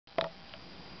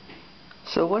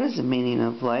So what is the meaning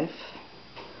of life?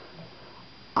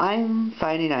 I'm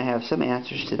finding I have some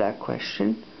answers to that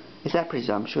question. Is that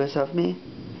presumptuous of me?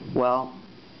 Well,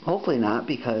 hopefully not,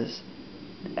 because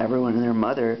everyone and their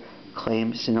mother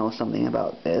claims to know something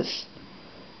about this.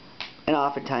 And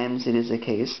oftentimes it is the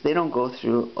case. They don't go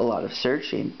through a lot of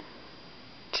searching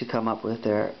to come up with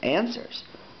their answers.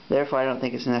 Therefore, I don't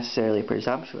think it's necessarily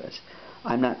presumptuous.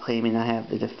 I'm not claiming I have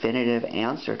the definitive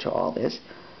answer to all this.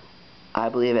 I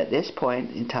believe at this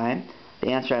point in time,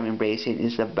 the answer I'm embracing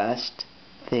is the best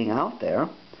thing out there.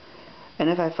 And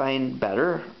if I find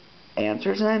better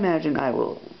answers, and I imagine I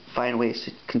will find ways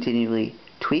to continually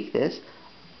tweak this,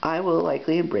 I will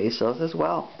likely embrace those as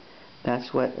well.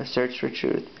 That's what a search for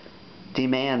truth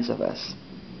demands of us.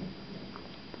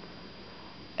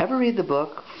 Ever read the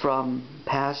book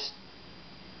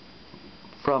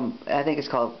I think it's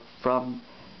called From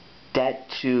Debt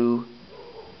to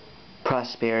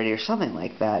Prosperity or something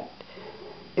like that?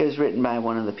 It was written by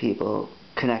one of the people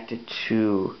connected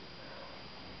to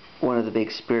one of the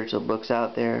big spiritual books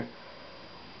out there.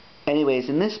 Anyways,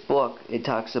 in this book it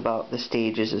talks about the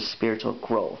stages of spiritual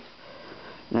growth.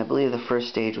 And I believe the first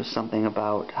stage was something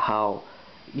about how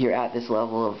you're at this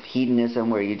level of hedonism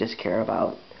where you just care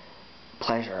about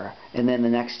pleasure. And then the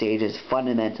next stage is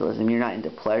fundamentalism. You're not into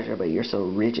pleasure, but you're so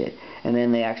rigid. And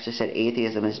then they actually said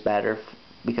atheism is better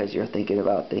because you're thinking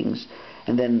about things.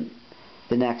 And then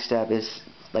the next step is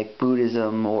like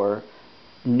Buddhism or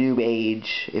New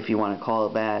Age, if you want to call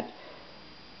it that.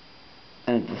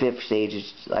 And the fifth stage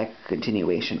is like a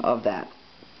continuation of that.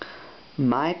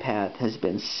 My path has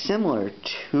been similar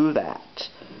to that,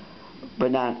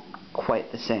 but not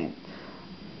quite the same.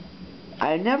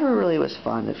 I never really was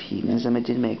fond of hedonism. It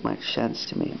didn't make much sense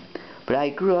to me. But I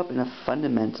grew up in a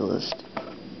fundamentalist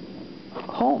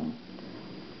home.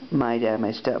 My dad and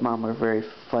my stepmom were very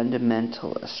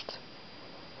fundamentalist.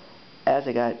 As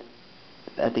I got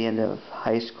at the end of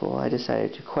high school, I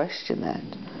decided to question that.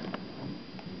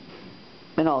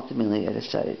 And ultimately I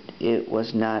decided it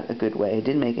was not a good way. It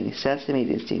didn't make any sense to me. It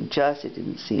didn't seem just. It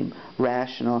didn't seem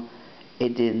rational.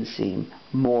 It didn't seem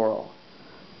moral.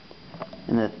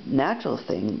 And the natural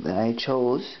thing that I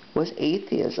chose was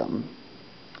atheism.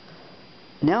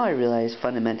 Now I realize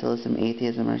fundamentalism and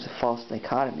atheism is a false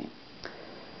dichotomy.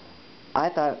 I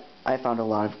thought I found a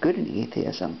lot of good in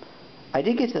atheism. I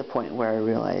did get to the point where I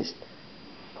realized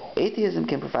atheism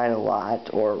can provide a lot,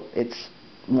 or its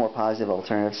more positive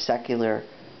alternative,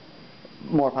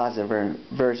 more positive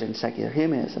version, secular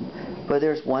humanism. But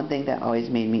there's one thing that always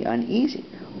made me uneasy.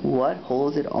 What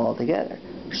holds it all together?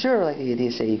 Sure, like the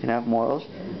atheists say, you can have morals,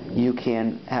 you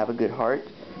can have a good heart,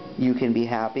 you can be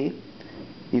happy,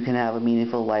 you can have a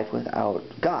meaningful life without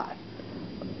God.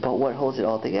 But what holds it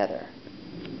all together?